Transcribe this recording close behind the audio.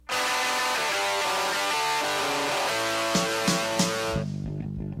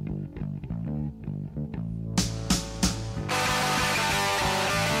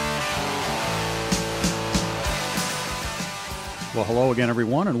Well, hello again,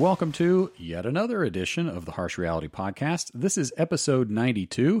 everyone, and welcome to yet another edition of the Harsh Reality Podcast. This is episode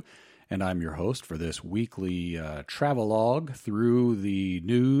 92, and I'm your host for this weekly travelogue through the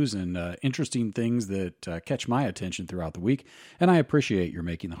news and interesting things that catch my attention throughout the week. And I appreciate your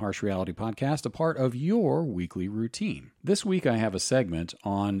making the Harsh Reality Podcast a part of your weekly routine. This week, I have a segment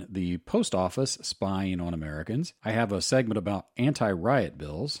on the post office spying on Americans. I have a segment about anti-riot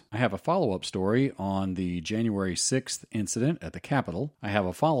bills. I have a follow-up story on the January 6th incident at the Capitol. I have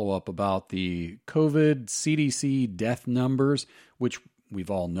a follow-up about the COVID CDC death numbers, which we've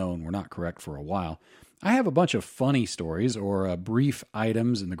all known were not correct for a while. I have a bunch of funny stories or brief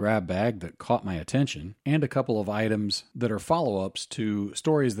items in the grab bag that caught my attention, and a couple of items that are follow-ups to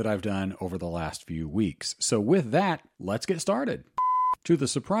stories that I've done over the last few weeks. So with that, let's get started. To the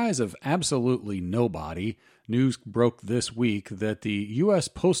surprise of absolutely nobody, news broke this week that the U.S.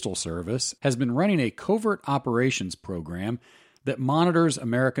 Postal Service has been running a covert operations program that monitors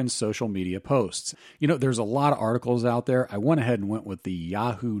Americans' social media posts. You know, there's a lot of articles out there. I went ahead and went with the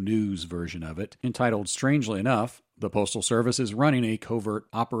Yahoo News version of it, entitled, strangely enough, "The Postal Service is running a covert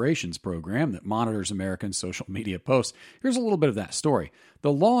operations program that monitors Americans' social media posts." Here's a little bit of that story.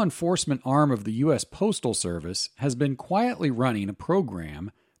 The law enforcement arm of the U.S. Postal Service has been quietly running a program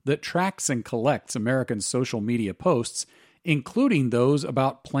that tracks and collects Americans' social media posts, including those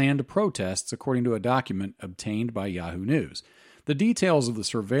about planned protests, according to a document obtained by Yahoo News. The details of the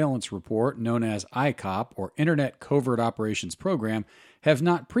surveillance report, known as ICOP, or Internet Covert Operations Program, have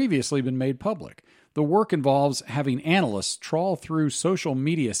not previously been made public. The work involves having analysts trawl through social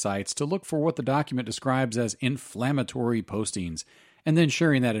media sites to look for what the document describes as inflammatory postings, and then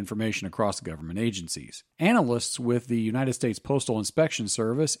sharing that information across government agencies. Analysts with the United States Postal Inspection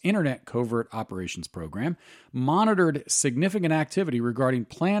Service Internet Covert Operations Program monitored significant activity regarding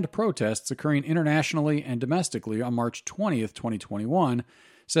planned protests occurring internationally and domestically on March 20th, 2021,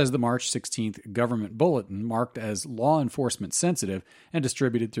 says the March 16th government bulletin, marked as law enforcement sensitive and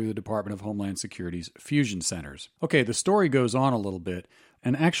distributed through the Department of Homeland Security's Fusion Centers. Okay, the story goes on a little bit.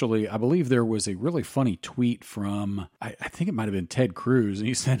 And actually, I believe there was a really funny tweet from, I think it might have been Ted Cruz, and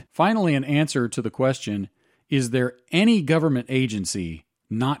he said, "Finally, an answer to the question, is there any government agency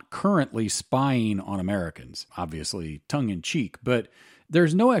not currently spying on Americans?" Obviously, tongue-in-cheek, but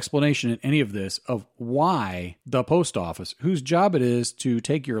there's no explanation in any of this of why the post office, whose job it is to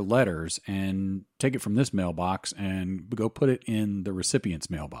take your letters and take it from this mailbox and go put it in the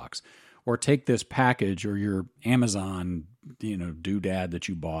recipient's mailbox, or take this package or your Amazon, doodad that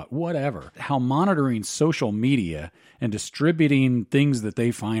you bought, whatever. How monitoring social media and distributing things that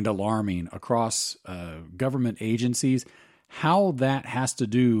they find alarming across government agencies, how that has to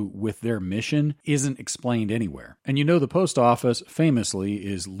do with their mission isn't explained anywhere. And the post office famously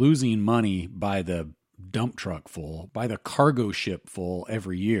is losing money by the dump truck full, by the cargo ship full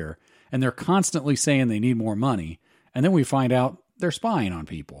every year. And they're constantly saying they need more money. And then we find out they're spying on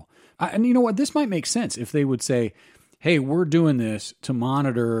people. And you know what? This might make sense if they would say, hey, we're doing this to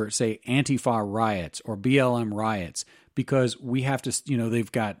monitor, say, Antifa riots or BLM riots, because we have to,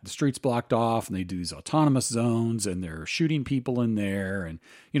 they've got the streets blocked off and they do these autonomous zones and they're shooting people in there.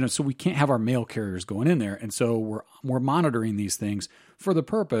 And, so we can't have our mail carriers going in there. And so we're monitoring these things for the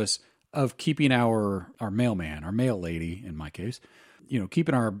purpose of keeping our mailman, our mail lady, in my case,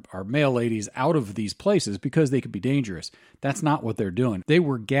 keeping our mail ladies out of these places because they could be dangerous. That's not what they're doing. They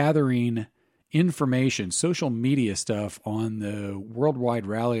were gathering information, social media stuff on the Worldwide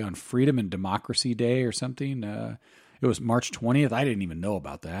Rally on Freedom and Democracy Day or something. It was March 20th. I didn't even know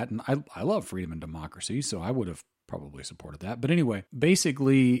about that. And I love freedom and democracy, so I would have probably supported that. But anyway,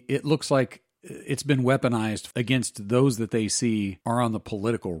 basically, it looks like it's been weaponized against those that they see are on the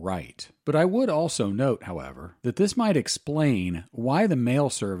political right. But I would also note, however, that this might explain why the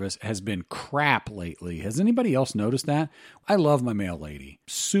mail service has been crap lately. Has anybody else noticed that? I love my mail lady.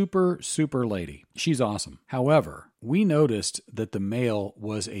 Super, super lady. She's awesome. However, we noticed that the mail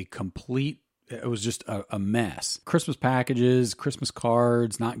was it was just a mess. Christmas packages, Christmas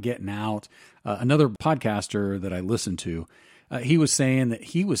cards, not getting out. Another podcaster that I listened to, he was saying that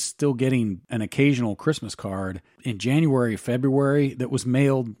he was still getting an occasional Christmas card in January, February that was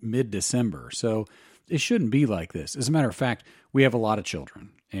mailed mid-December. So it shouldn't be like this. As a matter of fact, we have a lot of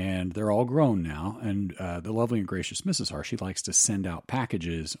children, and they're all grown now. And the lovely and gracious Mrs. Harsh, she likes to send out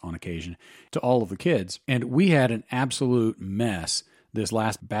packages on occasion to all of the kids. And we had an absolute mess this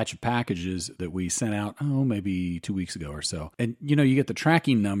last batch of packages that we sent out, maybe 2 weeks ago or so. And, you get the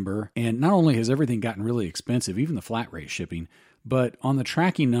tracking number, and not only has everything gotten really expensive, even the flat rate shipping, but on the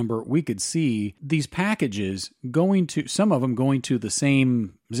tracking number, we could see these packages some of them going to the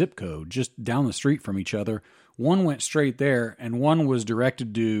same zip code, just down the street from each other, One went straight there, and one was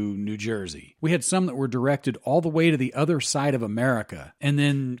directed to New Jersey. We had some that were directed all the way to the other side of America and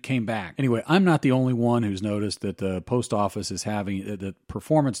then came back. Anyway, I'm not the only one who's noticed that the post office is having, the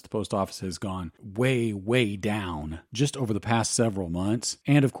performance of the post office has gone way, way down just over the past several months.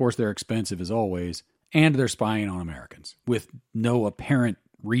 And of course, they're expensive as always, and they're spying on Americans with no apparent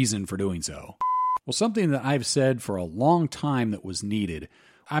reason for doing so. Well, something that I've said for a long time that was needed.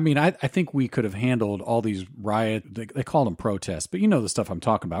 I mean, I think we could have handled all these riots. They called them protests, but you know the stuff I'm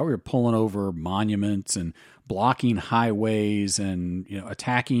talking about. We were pulling over monuments and blocking highways and, you know,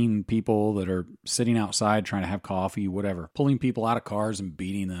 attacking people that are sitting outside trying to have coffee, whatever, pulling people out of cars and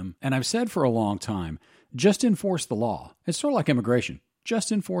beating them. And I've said for a long time, just enforce the law. It's sort of like immigration.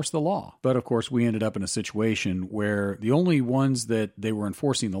 Just enforce the law. But of course, we ended up in a situation where the only ones that they were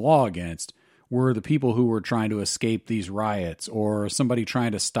enforcing the law against were the people who were trying to escape these riots, or somebody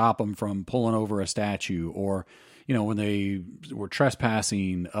trying to stop them from pulling over a statue, or, you know, when they were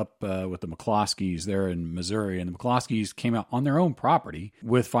trespassing up with the McCloskeys there in Missouri, and the McCloskeys came out on their own property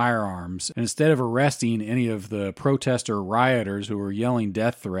with firearms. And instead of arresting any of the protester rioters who were yelling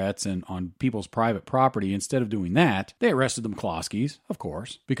death threats and on people's private property, instead of doing that, they arrested the McCloskeys, of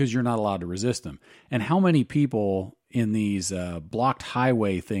course, because you're not allowed to resist them. And how many people in these blocked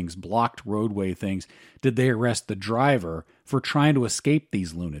highway things, blocked roadway things, did they arrest the driver for trying to escape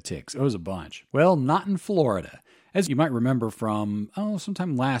these lunatics? It was a bunch. Well, not in Florida. As you might remember from,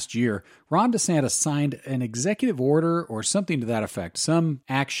 sometime last year, Ron DeSantis signed an executive order or something to that effect, some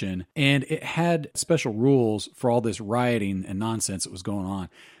action, and it had special rules for all this rioting and nonsense that was going on.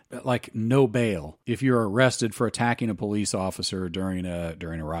 Like no bail if you're arrested for attacking a police officer during a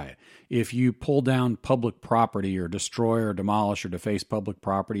riot. If you pull down public property or destroy or demolish or deface public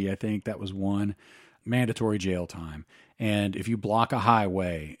property, I think that was one, mandatory jail time. And if you block a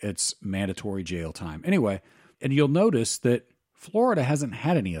highway, it's mandatory jail time. Anyway, and you'll notice that Florida hasn't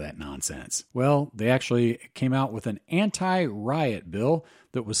had any of that nonsense. Well, they actually came out with an anti-riot bill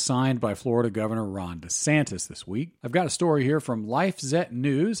that was signed by Florida Governor Ron DeSantis this week. I've got a story here from LifeZet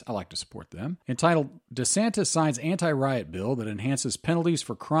News, I like to support them, entitled, "DeSantis Signs Anti-Riot Bill That Enhances Penalties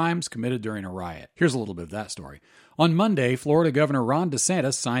for Crimes Committed During a Riot." Here's a little bit of that story. On Monday, Florida Governor Ron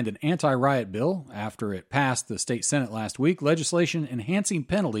DeSantis signed an anti-riot bill after it passed the state Senate last week, legislation enhancing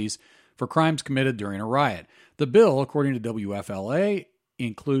penalties for crimes committed during a riot. The bill, according to WFLA,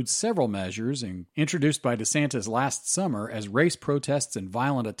 includes several measures introduced by DeSantis last summer as race protests and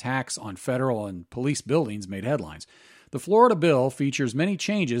violent attacks on federal and police buildings made headlines. The Florida bill features many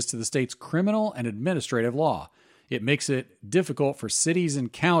changes to the state's criminal and administrative law. It makes it difficult for cities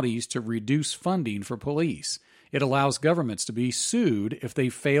and counties to reduce funding for police. It allows governments to be sued if they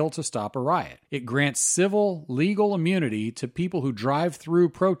fail to stop a riot. It grants civil legal immunity to people who drive through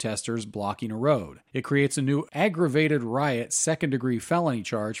protesters blocking a road. It creates a new aggravated riot second-degree felony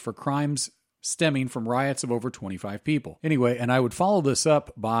charge for crimes stemming from riots of over 25 people. Anyway, and I would follow this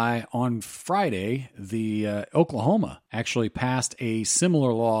up by, on Friday, the Oklahoma actually passed a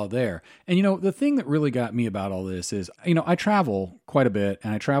similar law there. And, you know, the thing that really got me about all this is, you know, I travel quite a bit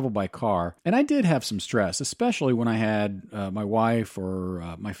and I travel by car, and I did have some stress, especially when I had my wife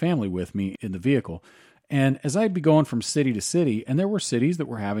or my family with me in the vehicle. And as I'd be going from city to city, and there were cities that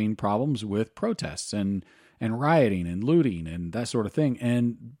were having problems with protests and rioting and looting and that sort of thing.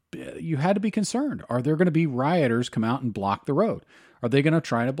 And you had to be concerned. Are there going to be rioters come out and block the road? Are they going to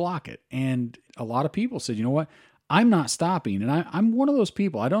try to block it? And a lot of people said, you know what? I'm not stopping. And I'm one of those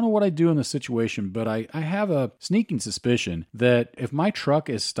people. I don't know what I do in this situation, but I have a sneaking suspicion that if my truck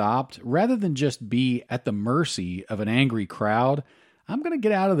is stopped, rather than just be at the mercy of an angry crowd, I'm going to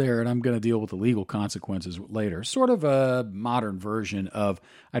get out of there and I'm going to deal with the legal consequences later. Sort of a modern version of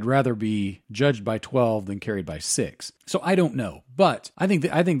I'd rather be judged by 12 than carried by 6. So I don't know, but I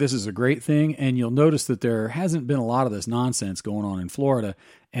think this is a great thing. And you'll notice that there hasn't been a lot of this nonsense going on in Florida.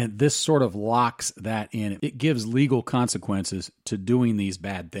 And this sort of locks that in. It gives legal consequences to doing these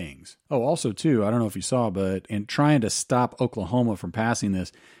bad things. Oh, also too, I don't know if you saw, but in trying to stop Oklahoma from passing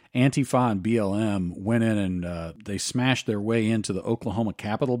this, Antifa and BLM went in and they smashed their way into the Oklahoma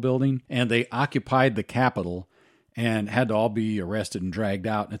Capitol building, and they occupied the Capitol and had to all be arrested and dragged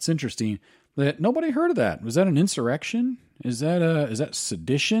out. And it's interesting that nobody heard of that. Was that an insurrection? Is that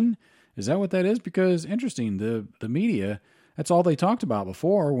sedition? Is that what that is? Because interesting, the media, that's all they talked about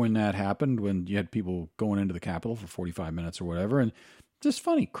before when that happened, when you had people going into the Capitol for 45 minutes or whatever. And just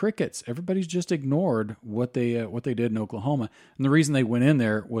funny, crickets. Everybody's just ignored what they did in Oklahoma. And the reason they went in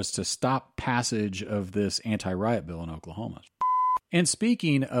there was to stop passage of this anti-riot bill in Oklahoma. And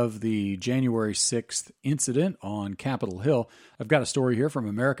speaking of the January 6th incident on Capitol Hill, I've got a story here from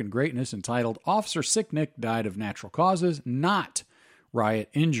American Greatness entitled Officer Sicknick Died of Natural Causes, Not Riot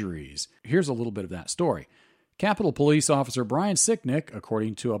Injuries. Here's a little bit of that story. Capitol Police Officer Brian Sicknick,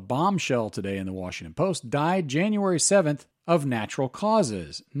 according to a bombshell today in the Washington Post, died January 7th of natural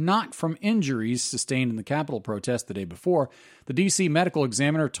causes, not from injuries sustained in the Capitol protest the day before. The D.C. medical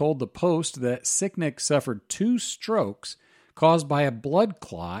examiner told the Post that Sicknick suffered 2 strokes caused by a blood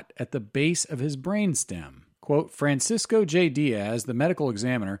clot at the base of his brainstem. Quote, Francisco J. Diaz, the medical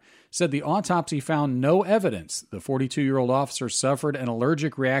examiner, said the autopsy found no evidence the 42-year-old officer suffered an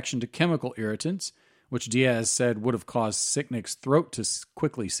allergic reaction to chemical irritants, which Diaz said would have caused Sicknick's throat to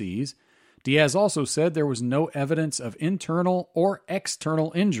quickly seize. Diaz also said there was no evidence of internal or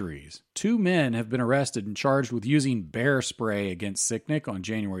external injuries. 2 men have been arrested and charged with using bear spray against Sicknick on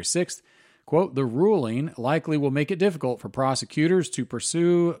January 6th. Quote, the ruling likely will make it difficult for prosecutors to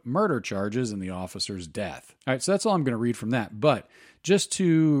pursue murder charges in the officer's death. All right, so that's all I'm going to read from that. But just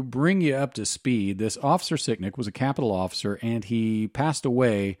to bring you up to speed, this Officer Sicknick was a Capitol officer, and he passed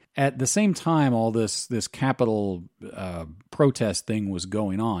away at the same time all this Capitol protest thing was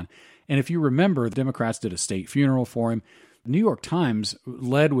going on. And if you remember, the Democrats did a state funeral for him. The New York Times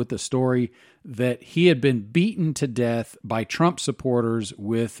led with the story that he had been beaten to death by Trump supporters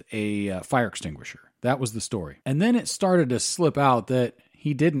with a fire extinguisher. That was the story. And then it started to slip out that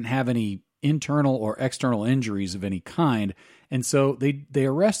he didn't have any internal or external injuries of any kind. And so they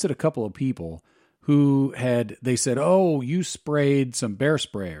arrested a couple of people who they said, oh, you sprayed some bear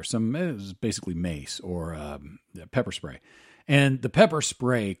spray or it was basically mace or pepper spray. And the pepper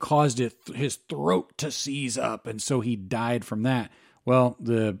spray caused his throat to seize up, and so he died from that. Well,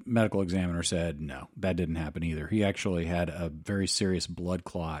 the medical examiner said, no, that didn't happen either. He actually had a very serious blood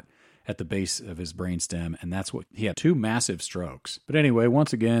clot at the base of his brainstem, and he had 2 massive strokes. But anyway,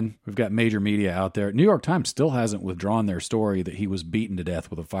 once again, we've got major media out there. New York Times still hasn't withdrawn their story that he was beaten to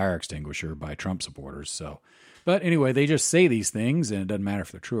death with a fire extinguisher by Trump supporters. But anyway, they just say these things, and it doesn't matter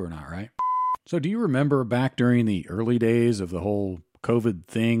if they're true or not, right? So do you remember back during the early days of the whole COVID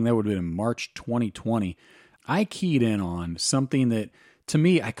thing? That would have been in March 2020. I keyed in on something that, to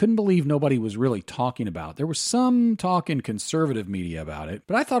me, I couldn't believe nobody was really talking about. There was some talk in conservative media about it,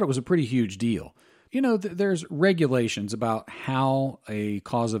 but I thought it was a pretty huge deal. You know, there's regulations about how a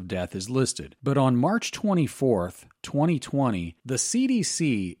cause of death is listed. But on March 24th, 2020, the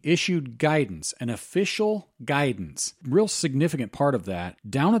CDC issued guidance, an official guidance. Real significant part of that,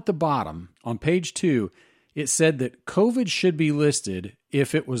 down at the bottom on page 2, it said that COVID should be listed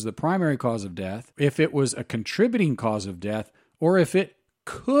if it was the primary cause of death, if it was a contributing cause of death, or if it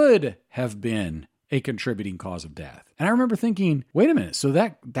could have been a contributing cause of death. And I remember thinking, wait a minute, so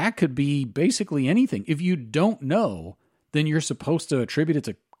that could be basically anything. If you don't know, then you're supposed to attribute it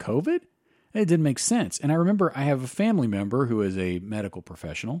to COVID? It didn't make sense. And I remember I have a family member who is a medical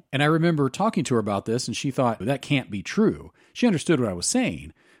professional, and I remember talking to her about this, and she thought, that can't be true. She understood what I was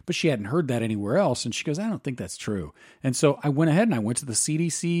saying, but she hadn't heard that anywhere else, and she goes, I don't think that's true. And so I went ahead and I went to the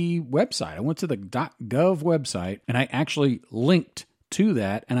CDC website. I went to the .gov website, and I actually linked to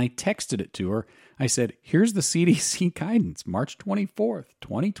that, and I texted it to her. I said, here's the CDC guidance, March 24th,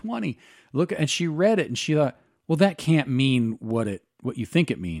 2020. Look, and she read it and she thought, well, that can't mean what you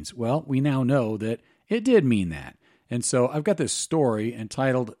think it means. Well, we now know that it did mean that. And so I've got this story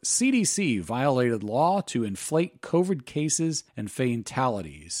entitled CDC Violated Law to Inflate COVID Cases and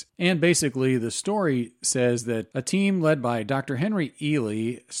Fatalities. And basically the story says that a team led by Dr. Henry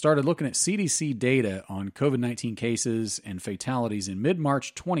Ely started looking at CDC data on COVID-19 cases and fatalities in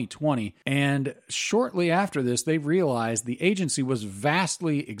mid-March 2020. And shortly after this, they realized the agency was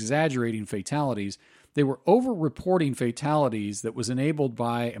vastly exaggerating fatalities. They were over-reporting fatalities that was enabled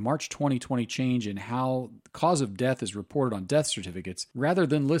by a March 2020 change in how the cause of death is reported on death certificates, rather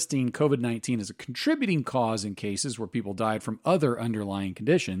than listing COVID-19 as a contributing cause in cases where people died from other underlying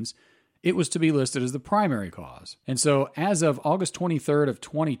conditions. It was to be listed as the primary cause. And so as of August 23rd of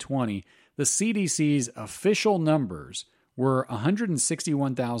 2020, the CDC's official numbers were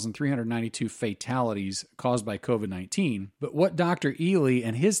 161,392 fatalities caused by COVID-19. But what Dr. Ely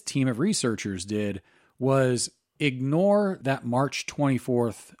and his team of researchers did was ignore that March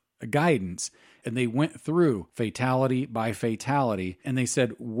 24th guidance, and they went through fatality by fatality, and they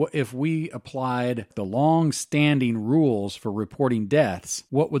said, what if we applied the long-standing rules for reporting deaths,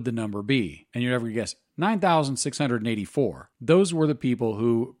 what would the number be? And you're never going to guess, 9,684. Those were the people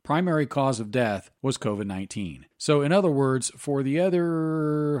who primary cause of death was COVID-19. So in other words, for the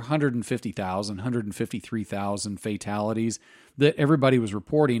other 150,000, 153,000 fatalities that everybody was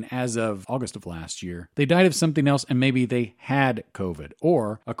reporting as of August of last year, they died of something else and maybe they had COVID.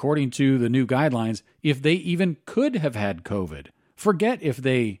 Or, according to the new guidelines, if they even could have had COVID. Forget if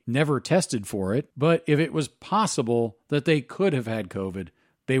they never tested for it, but if it was possible that they could have had COVID,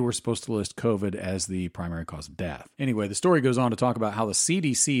 they were supposed to list COVID as the primary cause of death. Anyway, the story goes on to talk about how the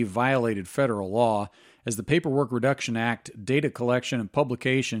CDC violated federal law as the Paperwork Reduction Act data collection and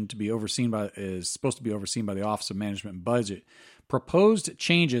publication is supposed to be overseen by the Office of Management and Budget. Proposed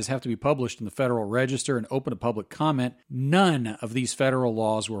changes have to be published in the Federal Register and open to public comment. None of these federal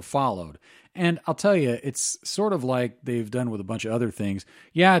laws were followed. And I'll tell you, it's sort of like they've done with a bunch of other things.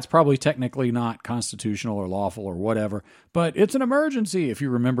 Yeah, it's probably technically not constitutional or lawful or whatever, but it's an emergency. If you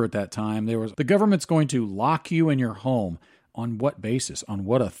remember at that time, the government's going to lock you in your home. On what basis? On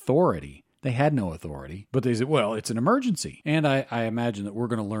what authority? They had no authority, but they said, well, it's an emergency. And I imagine that we're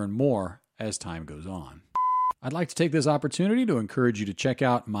going to learn more as time goes on. I'd like to take this opportunity to encourage you to check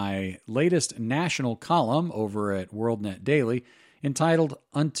out my latest national column over at WorldNet Daily entitled,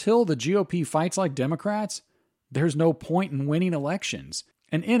 Until the GOP Fights Like Democrats, There's No Point in Winning Elections.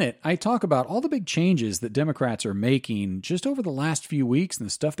 And in it, I talk about all the big changes that Democrats are making just over the last few weeks and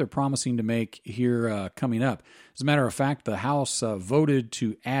the stuff they're promising to make here coming up. As a matter of fact, the House voted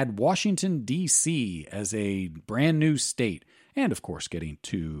to add Washington, D.C. as a brand new state. And, of course, getting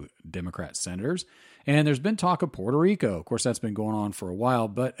 2 Democrat senators. And there's been talk of Puerto Rico. Of course, that's been going on for a while.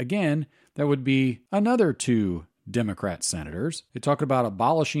 But again, that would be another 2 Democrat senators. They talked about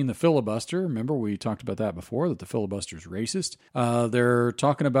abolishing the filibuster. Remember, we talked about that before, that the filibuster is racist. They're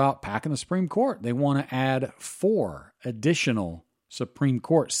talking about packing the Supreme Court. They want to add 4 additional Supreme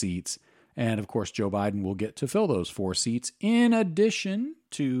Court seats. And, of course, Joe Biden will get to fill those 4 seats in addition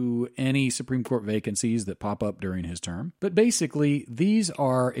to any Supreme Court vacancies that pop up during his term. But basically, these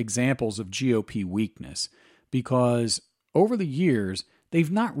are examples of GOP weakness because over the years,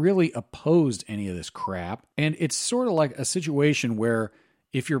 they've not really opposed any of this crap. And it's sort of like a situation where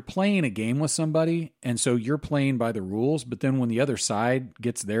if you're playing a game with somebody, and so you're playing by the rules, but then when the other side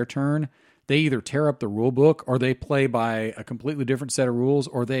gets their turn, they either tear up the rule book or they play by a completely different set of rules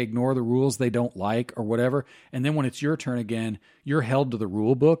or they ignore the rules they don't like or whatever. And then when it's your turn again, you're held to the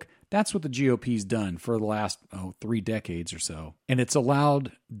rule book. That's what the GOP's done for the last 3 decades or so. And it's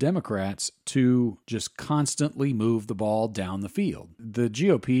allowed Democrats to just constantly move the ball down the field. The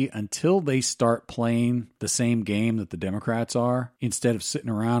GOP, until they start playing the same game that the Democrats are, instead of sitting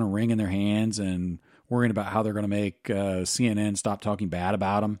around and wringing their hands and worrying about how they're going to make CNN stop talking bad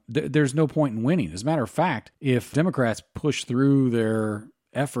about them, there's no point in winning. As a matter of fact, if Democrats push through their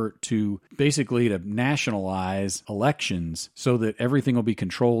effort to basically to nationalize elections so that everything will be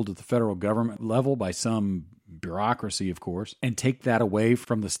controlled at the federal government level by some bureaucracy, of course, and take that away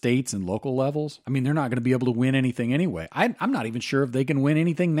from the states and local levels, I mean, they're not going to be able to win anything anyway. I'm not even sure if they can win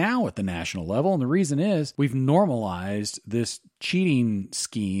anything now at the national level. And the reason is we've normalized this cheating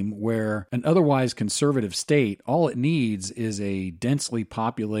scheme where an otherwise conservative state, all it needs is a densely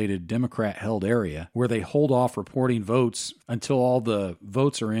populated Democrat-held area where they hold off reporting votes until all the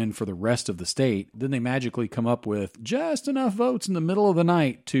votes are in for the rest of the state. Then they magically come up with just enough votes in the middle of the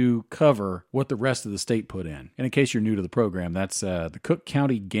night to cover what the rest of the state put in. And in case you're new to the program, that's the Cook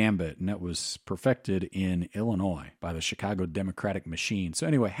County Gambit, and that was perfected in Illinois by the Chicago Democratic Machine. So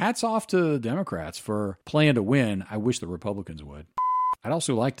anyway, hats off to the Democrats for playing to win. I wish the Republicans would. I'd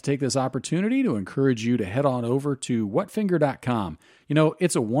also like to take this opportunity to encourage you to head on over to whatfinger.com. You know,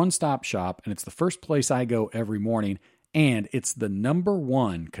 it's a one-stop shop, and it's the first place I go every morning, and it's the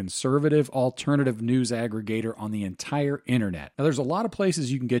 #1 conservative alternative news aggregator on the entire internet. Now, there's a lot of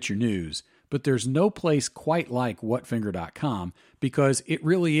places you can get your news, but there's no place quite like whatfinger.com because it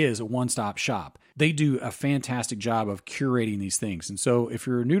really is a one-stop shop. They do a fantastic job of curating these things. And so if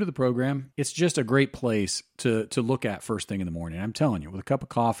you're new to the program, it's just a great place to look at first thing in the morning. I'm telling you, with a cup of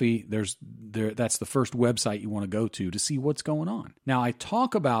coffee, that's the first website you want to go to see what's going on. Now, I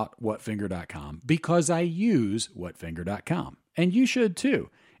talk about whatfinger.com because I use whatfinger.com. And you should too.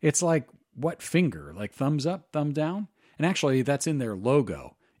 It's like what finger, like thumbs up, thumb down. And actually, that's in their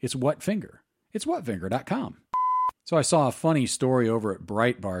logo. It's what finger. It's whatfinger.com. So I saw a funny story over at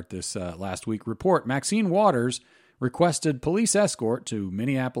Breitbart this last week. Report, Maxine Waters requested police escort to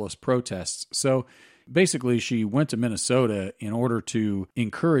Minneapolis protests. So basically, she went to Minnesota in order to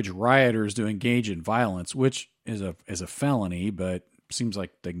encourage rioters to engage in violence, which is a felony, but seems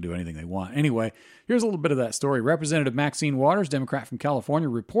like they can do anything they want. Anyway, here's a little bit of that story. Representative Maxine Waters, Democrat from California,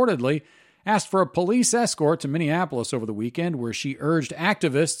 reportedly asked for a police escort to Minneapolis over the weekend, where she urged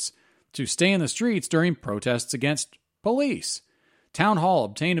activists to stay in the streets during protests against police. Town Hall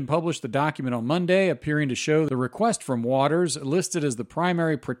obtained and published the document on Monday, appearing to show the request from Waters listed as the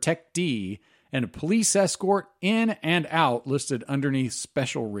primary protectee and a police escort in and out listed underneath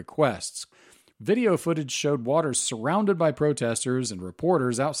special requests. Video footage showed Waters surrounded by protesters and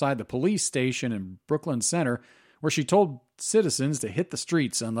reporters outside the police station in Brooklyn Center, where she told citizens to hit the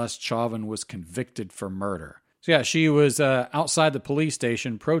streets unless Chauvin was convicted for murder. So yeah, she was outside the police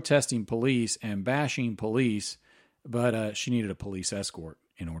station protesting police and bashing police, but she needed a police escort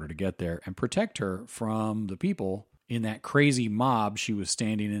in order to get there and protect her from the people in that crazy mob she was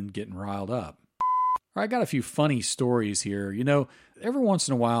standing in getting riled up. All right, I got a few funny stories here. You know, every once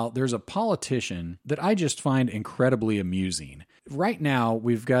in a while, there's a politician that I just find incredibly amusing. Right now,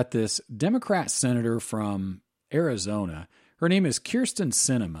 we've got this Democrat senator from Arizona. Her name is Kyrsten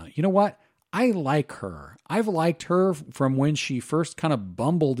Sinema. You know what? I like her. I've liked her from when she first kind of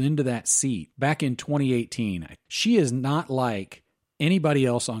bumbled into that seat back in 2018. She is not like anybody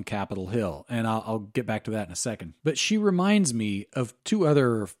else on Capitol Hill, and I'll get back to that in a second. But she reminds me of two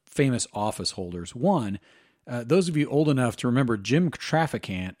other famous office holders. One, those of you old enough to remember Jim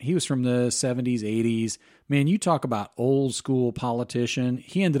Traficant, he was from the 70s, 80s. Man, you talk about old school politician.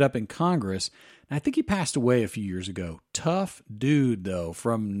 He ended up in Congress. I think he passed away a few years ago. Tough dude, though,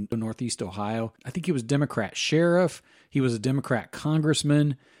 from Northeast Ohio. I think he was Democrat sheriff. He was a Democrat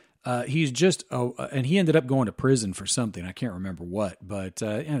congressman. He's just, and he ended up going to prison for something. I can't remember what, but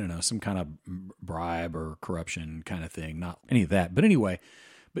I don't know, some kind of bribe or corruption kind of thing. Not any of that. But anyway,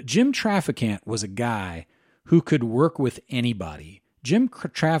 but Jim Traficant was a guy who could work with anybody. Jim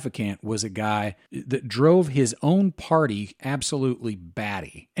Traficant was a guy that drove his own party absolutely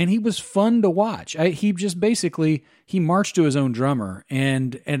batty. And he was fun to watch. He just basically, he marched to his own drummer,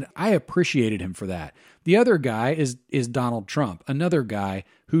 and I appreciated him for that. The other guy is Donald Trump, another guy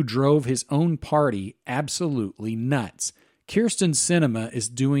who drove his own party absolutely nuts. Kyrsten Sinema is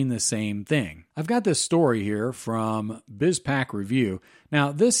doing the same thing. I've got this story here from BizPac Review.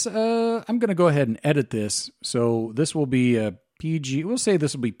 Now, this, I'm going to go ahead and edit this, so this will be a PG. We'll say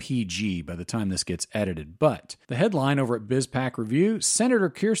this will be PG by the time this gets edited. But the headline over at BizPac Review,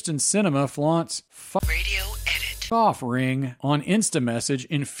 Senator Kyrsten Sinema flaunts radio edit off ring on InstaMessage,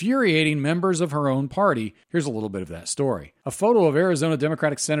 infuriating members of her own party. Here's a little bit of that story. A photo of Arizona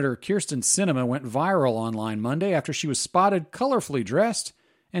Democratic Senator Kyrsten Sinema went viral online Monday after she was spotted colorfully dressed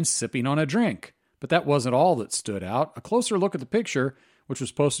and sipping on a drink. But that wasn't all that stood out. A closer look at the picture, which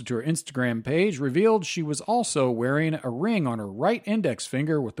was posted to her Instagram page, revealed she was also wearing a ring on her right index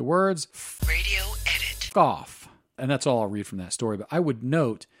finger with the words, radio edit off. And that's all I'll read from that story. But I would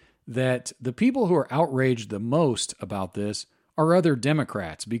note that the people who are outraged the most about this are other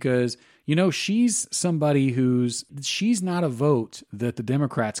Democrats, because, you know, she's somebody she's not a vote that the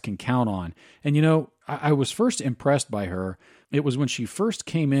Democrats can count on. And, you know, I was first impressed by her. It was when she first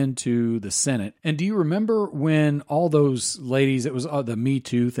came into the Senate. And do you remember when all those ladies, it was the Me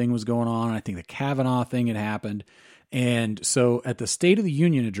Too thing was going on. I think the Kavanaugh thing had happened. And so at the State of the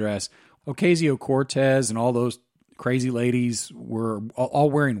Union address, Ocasio-Cortez and all those crazy ladies were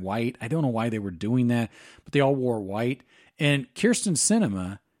all wearing white. I don't know why they were doing that, but they all wore white. And Kyrsten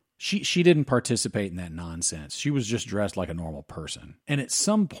Sinema, she didn't participate in that nonsense. She was just dressed like a normal person. And at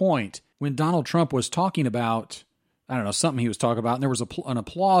some point, when Donald Trump was talking about, I don't know, something he was talking about, and there was an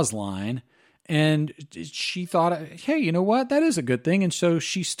applause line, and she thought, hey, you know what? That is a good thing. And so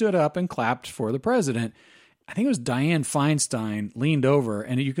she stood up and clapped for the president. I think it was Dianne Feinstein leaned over,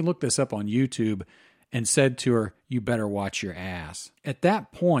 and you can look this up on YouTube, and said to her, you better watch your ass. At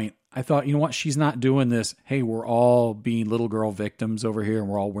that point, I thought, you know what? She's not doing this, hey, we're all being little girl victims over here and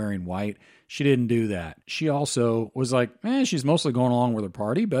we're all wearing white. She didn't do that. She also was like, she's mostly going along with her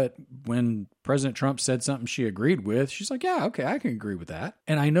party, but when President Trump said something she agreed with, she's like, yeah, okay, I can agree with that.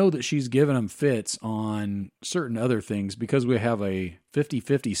 And I know that she's given them fits on certain other things because we have a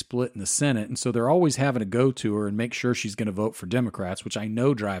 50-50 split in the Senate, and so they're always having to go to her and make sure she's going to vote for Democrats, which I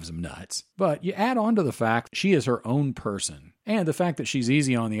know drives them nuts. But you add on to the fact she is her own person, and the fact that she's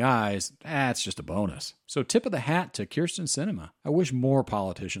easy on the eyes, that's just a bonus. So tip of the hat to Kyrsten Sinema. I wish more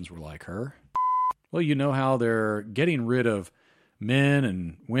politicians were like her. Well, you know how they're getting rid of men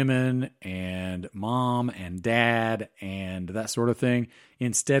and women and mom and dad and that sort of thing.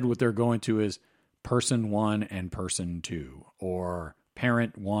 Instead, what they're going to is person one and person two, or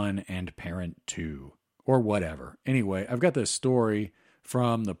parent one and parent two, or whatever. Anyway, I've got this story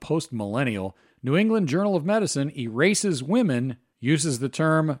from the Post-Millennial. New England Journal of Medicine erases women, uses the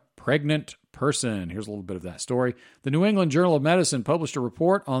term pregnant person. Here's a little bit of that story. The New England Journal of Medicine published a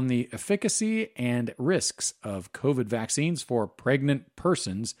report on the efficacy and risks of COVID vaccines for pregnant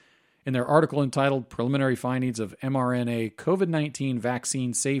persons in their article entitled Preliminary Findings of mRNA COVID-19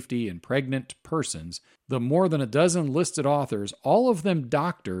 Vaccine Safety in Pregnant Persons. The more than a dozen listed authors, all of them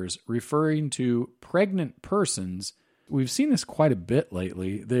doctors, referring to pregnant persons. We've seen this quite a bit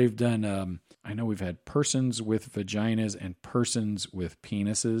lately. They've done, I know we've had persons with vaginas and persons with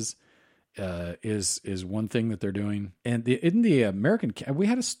penises is one thing that they're doing. And in the American, we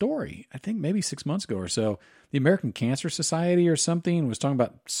had a story, I think maybe 6 months ago or so, the American Cancer Society or something was talking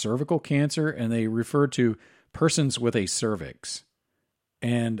about cervical cancer, and they referred to persons with a cervix.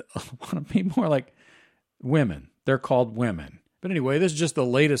 And I want to be more like women. They're called women. But anyway, this is just the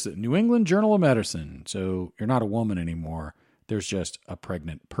latest at New England Journal of Medicine. So you're not a woman anymore. There's just a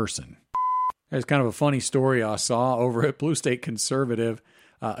pregnant person. There's kind of a funny story I saw over at Blue State Conservative.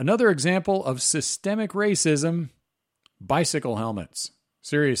 Another example of systemic racism, bicycle helmets.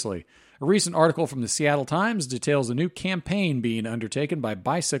 Seriously. A recent article from the Seattle Times details a new campaign being undertaken by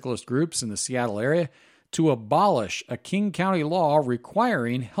bicyclist groups in the Seattle area to abolish a King County law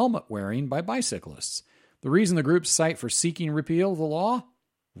requiring helmet wearing by bicyclists. The reason the groups cite for seeking repeal of the law?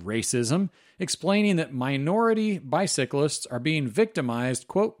 Racism, explaining that minority bicyclists are being victimized,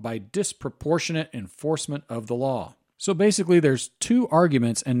 quote, by disproportionate enforcement of the law. So basically there's two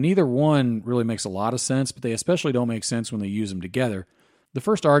arguments, and neither one really makes a lot of sense, but they especially don't make sense when they use them together. The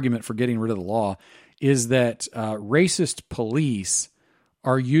first argument for getting rid of the law is that racist police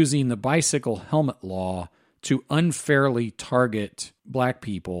are using the bicycle helmet law to unfairly target black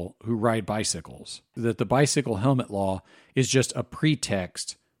people who ride bicycles. That the bicycle helmet law is just a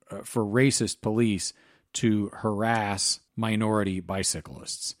pretext for racist police to harass minority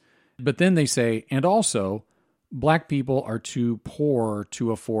bicyclists. But then they say, and also, black people are too poor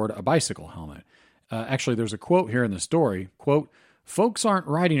to afford a bicycle helmet. Actually, there's a quote here in the story, quote, "Folks aren't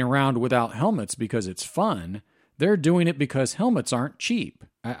riding around without helmets because it's fun. They're doing it because helmets aren't cheap."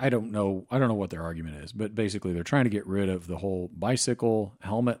 I don't know what their argument is, but basically they're trying to get rid of the whole bicycle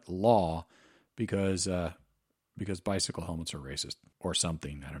helmet law because bicycle helmets are racist or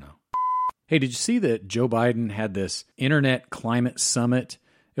something. I don't know. Hey, did you see that Joe Biden had this internet climate summit?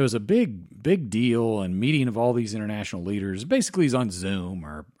 It was a big deal and meeting of all these international leaders. Basically, he's on Zoom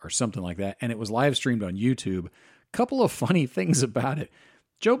or something like that, and it was live streamed on YouTube. Couple of funny things about it.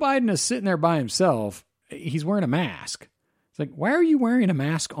 Joe Biden is sitting there by himself. He's wearing a mask. It's like, why are you wearing a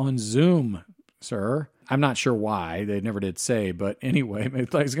mask on Zoom, sir? I'm not sure why. They never did say, but anyway, maybe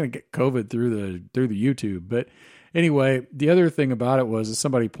he's going to get COVID through the YouTube. But anyway, the other thing about it was, as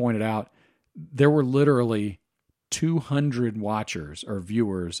somebody pointed out, there were literally 200 watchers or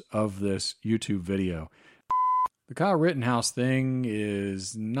viewers of this YouTube video. The Kyle Rittenhouse thing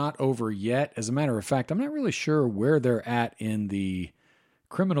is not over yet. As a matter of fact, I'm not really sure where they're at in the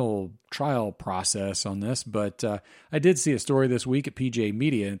criminal trial process on this, but I did see a story this week at PJ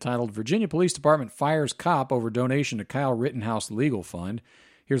Media entitled "Virginia Police Department Fires Cop Over Donation to Kyle Rittenhouse Legal Fund."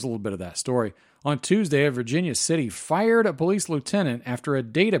 Here's a little bit of that story. On Tuesday, a Virginia city fired a police lieutenant after a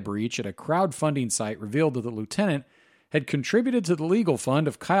data breach at a crowdfunding site revealed that the lieutenant had contributed to the legal fund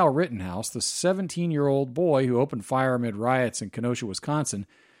of Kyle Rittenhouse, the 17-year-old boy who opened fire amid riots in Kenosha, Wisconsin,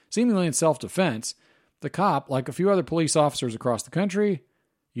 seemingly in self-defense. The cop, like a few other police officers across the country,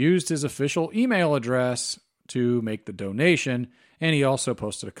 used his official email address to make the donation, and he also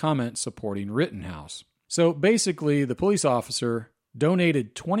posted a comment supporting Rittenhouse. So basically, the police officer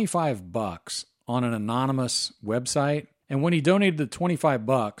donated $25 on an anonymous website, and when he donated the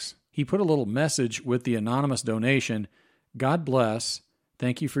 $25, he put a little message with the anonymous donation: "God bless.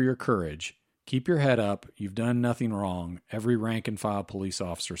 Thank you for your courage. Keep your head up. You've done nothing wrong. Every rank and file police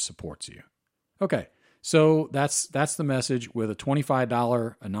officer supports you." Okay, so that's the message with a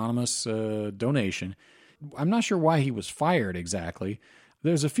 $25 anonymous donation. I'm not sure why he was fired exactly.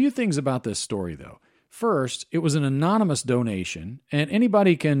 There's a few things about this story, though. First, it was an anonymous donation, and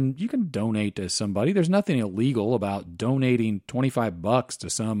you can donate to somebody. There's nothing illegal about donating $25 to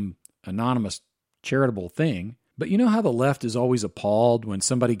some anonymous charitable thing. But you know how the left is always appalled when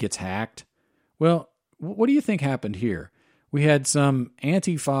somebody gets hacked? Well, what do you think happened here? We had some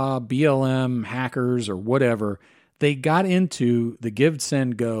Antifa, BLM hackers or whatever. They got into the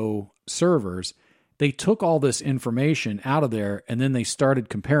GiveSendGo servers. They took all this information out of there, and then they started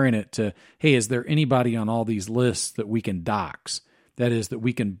comparing it to, hey, is there anybody on all these lists that we can dox? That is, that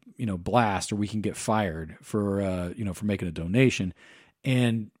we can, blast, or we can get fired for making a donation.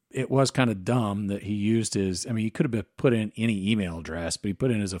 And it was kind of dumb that he used he could have put in any email address, but he put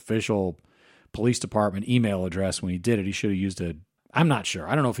in his official police department email address when he did it. He should have used a I'm not sure.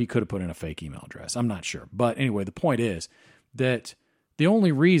 I don't know if he could have put in a fake email address. I'm not sure. But anyway, the point is that the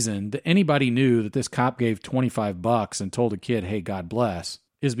only reason that anybody knew that this cop gave $25 and told a kid, hey, God bless,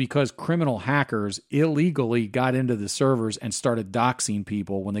 is because criminal hackers illegally got into the servers and started doxing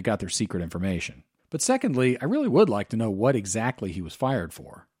people when they got their secret information. But secondly, I really would like to know what exactly he was fired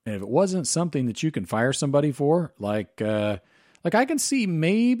for. And if it wasn't something that you can fire somebody for, like I can see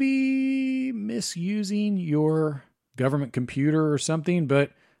maybe misusing your government computer or something,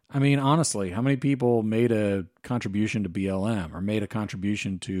 but I mean, honestly, how many people made a contribution to BLM or made a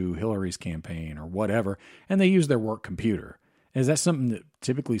contribution to Hillary's campaign or whatever, and they use their work computer? Is that something that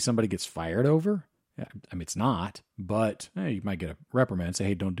typically somebody gets fired over? I mean, it's not, but you might get a reprimand and say,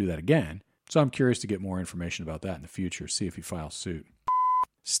 hey, don't do that again. So I'm curious to get more information about that in the future, see if he files suit.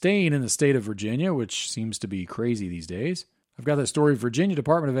 Staying in the state of Virginia, which seems to be crazy these days, I've got the story of Virginia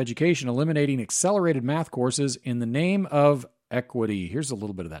Department of Education eliminating accelerated math courses in the name of equity. Here's a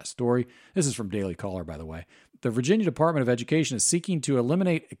little bit of that story. This is from Daily Caller, by the way. The Virginia Department of Education is seeking to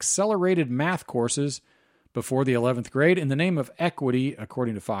eliminate accelerated math courses before the 11th grade in the name of equity,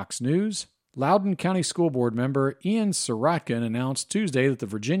 according to Fox News. Loudoun County School Board member Ian Sirotkin announced Tuesday that the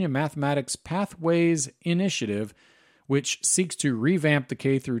Virginia Mathematics Pathways Initiative, which seeks to revamp the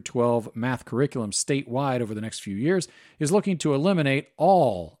K-12 math curriculum statewide over the next few years, is looking to eliminate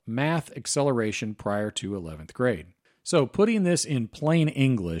all math acceleration prior to 11th grade. So putting this in plain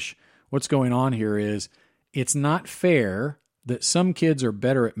English, what's going on here is it's not fair that some kids are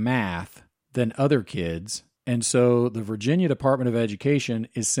better at math than other kids, and so the Virginia Department of Education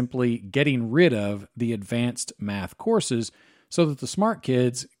is simply getting rid of the advanced math courses so that the smart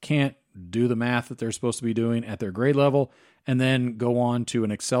kids can't do the math that they're supposed to be doing at their grade level and then go on to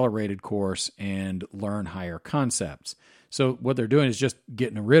an accelerated course and learn higher concepts. So what they're doing is just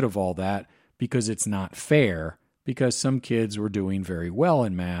getting rid of all that because it's not fair, because some kids were doing very well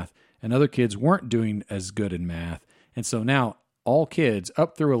in math and other kids weren't doing as good in math. And so now all kids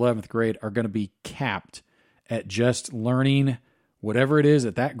up through 11th grade are going to be capped at just learning whatever it is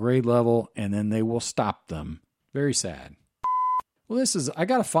at that grade level, and then they will stop them. Very sad. Well, I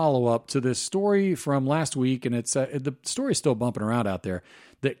got a follow-up to this story from last week, and it's the story is still bumping around out there,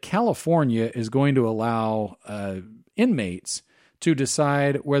 that California is going to allow inmates to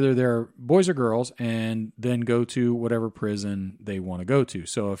decide whether they're boys or girls and then go to whatever prison they want to go to.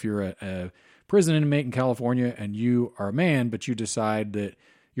 So if you're a prison inmate in California and you are a man, but you decide that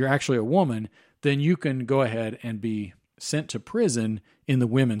you're actually a woman, then you can go ahead and be sent to prison in the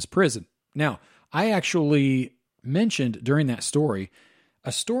women's prison. Now, I actually mentioned during that story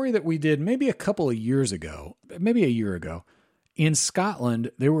a story that we did maybe a couple of years ago, maybe a year ago. In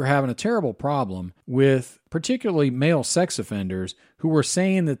Scotland, they were having a terrible problem with particularly male sex offenders who were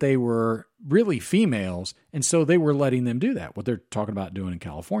saying that they were really females, and so they were letting them do that, what they're talking about doing in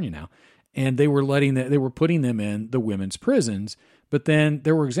California now. And they were putting them in the women's prisons. But then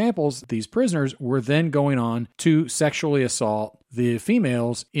there were examples, these prisoners were then going on to sexually assault the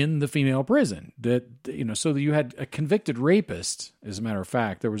females in the female prison. So that you had a convicted rapist, as a matter of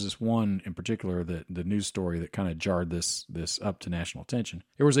fact. There was this one in particular, the news story that kind of jarred this up to national attention.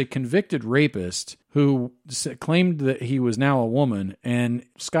 There was a convicted rapist who claimed that he was now a woman, and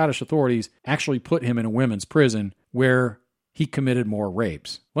Scottish authorities actually put him in a women's prison where he committed more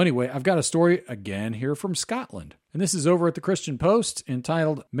rapes. Well, anyway, I've got a story again here from Scotland. And this is over at the Christian Post,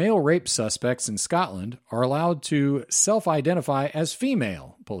 entitled, Male Rape Suspects in Scotland Are Allowed to Self-Identify as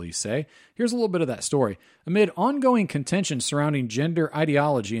Female, police say. Here's a little bit of that story. Amid ongoing contention surrounding gender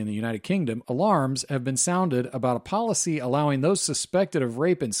ideology in the United Kingdom, alarms have been sounded about a policy allowing those suspected of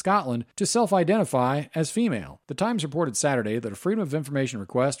rape in Scotland to self-identify as female. The Times reported Saturday that a Freedom of Information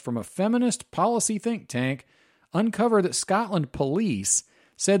request from a feminist policy think tank uncovered that Scotland police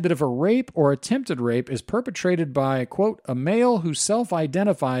said that if a rape or attempted rape is perpetrated by, quote, a male who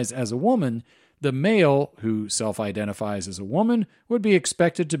self-identifies as a woman, the male who self-identifies as a woman would be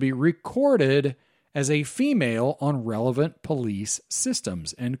expected to be recorded as a female on relevant police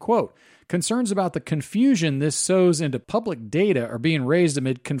systems, end quote. Concerns about the confusion this sows into public data are being raised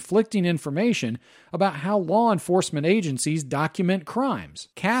amid conflicting information about how law enforcement agencies document crimes.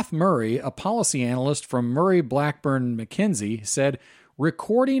 Kath Murray, a policy analyst from Murray Blackburn McKinsey, said,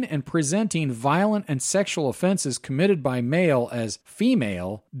 recording and presenting violent and sexual offenses committed by male as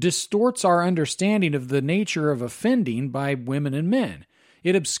female distorts our understanding of the nature of offending by women and men.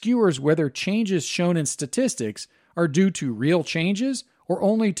 It obscures whether changes shown in statistics are due to real changes or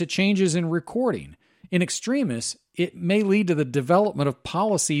only to changes in recording. In extremis, it may lead to the development of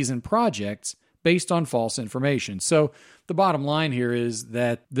policies and projects based on false information. So the bottom line here is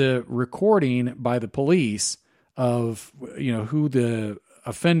that the recording by the police of, who the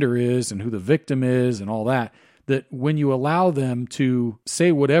offender is and who the victim is and all that, that when you allow them to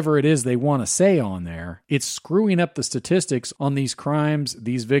say whatever it is they want to say on there, it's screwing up the statistics on these crimes,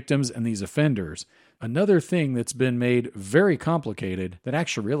 these victims, and these offenders. Another thing that's been made very complicated that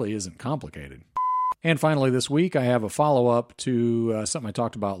actually really isn't complicated. And finally this week, I have a follow-up to something I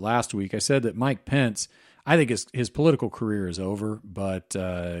talked about last week. I said that Mike Pence, I think his political career is over, but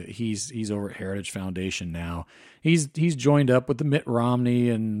he's over at Heritage Foundation now. He's joined up with the Mitt Romney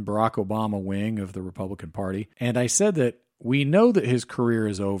and Barack Obama wing of the Republican Party. And I said that we know that his career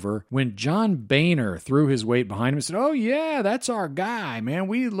is over when John Boehner threw his weight behind him and said, "Oh yeah, that's our guy, man.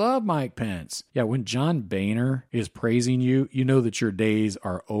 We love Mike Pence." Yeah, when John Boehner is praising you, you know that your days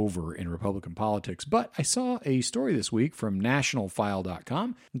are over in Republican politics. But I saw a story this week from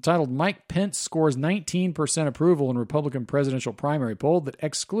nationalfile.com entitled "Mike Pence Scores 19% Approval in Republican Presidential Primary Poll That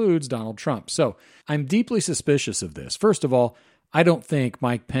Excludes Donald Trump." So I'm deeply suspicious of this. First of all, I don't think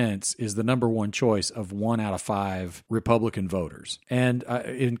Mike Pence is the number one choice of 1 out of 5 Republican voters. And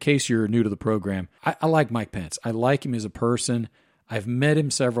in case you're new to the program, I like Mike Pence. I like him as a person. I've met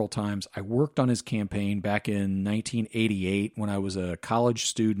him several times. I worked on his campaign back in 1988 when I was a college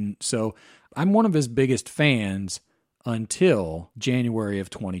student. So I'm one of his biggest fans until January of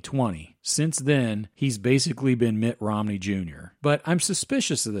 2020. Since then, he's basically been Mitt Romney Jr. But I'm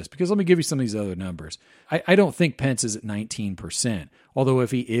suspicious of this because let me give you some of these other numbers. I don't think Pence is at 19%. Although if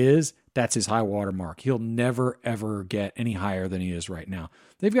he is, that's his high water mark. He'll never, ever get any higher than he is right now.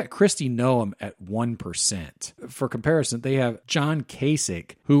 They've got Kristi Noem at 1%. For comparison, they have John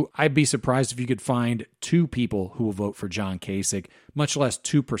Kasich, who I'd be surprised if you could find 2 people who will vote for John Kasich, much less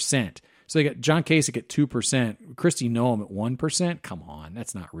 2%. So they got John Kasich at 2%, Kristi Noem at 1%. Come on,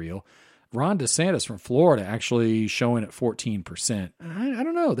 that's not real. Ron DeSantis from Florida actually showing at 14%. I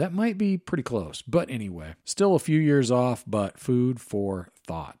don't know, that might be pretty close. But anyway, still a few years off, but food for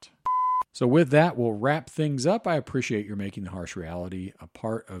thought. So with that, we'll wrap things up. I appreciate your making the Harsh Reality a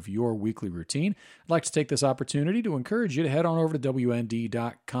part of your weekly routine. I'd like to take this opportunity to encourage you to head on over to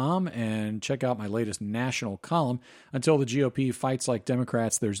WND.com and check out my latest national column. Until the GOP fights like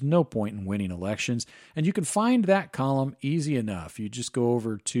Democrats, there's no point in winning elections. And you can find that column easy enough. You just go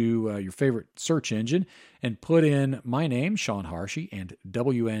over to your favorite search engine and put in my name, Sean Harshey, and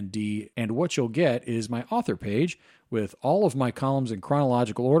WND. And what you'll get is my author page with all of my columns in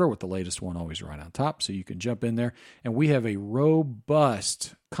chronological order, with the latest one always right on top, so you can jump in there. And we have a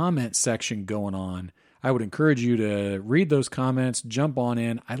robust comment section going on. I would encourage you to read those comments, jump on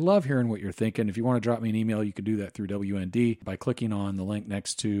in. I love hearing what you're thinking. If you want to drop me an email, you can do that through WND by clicking on the link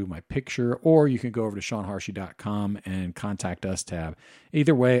next to my picture, or you can go over to SeanHarshey.com and contact us tab.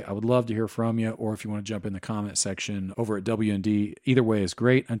 Either way, I would love to hear from you, or if you want to jump in the comment section over at WND, either way is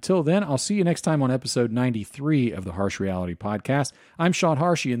great. Until then, I'll see you next time on episode 93 of the Harsh Reality Podcast. I'm Sean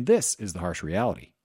Harshey, and this is the Harsh Reality.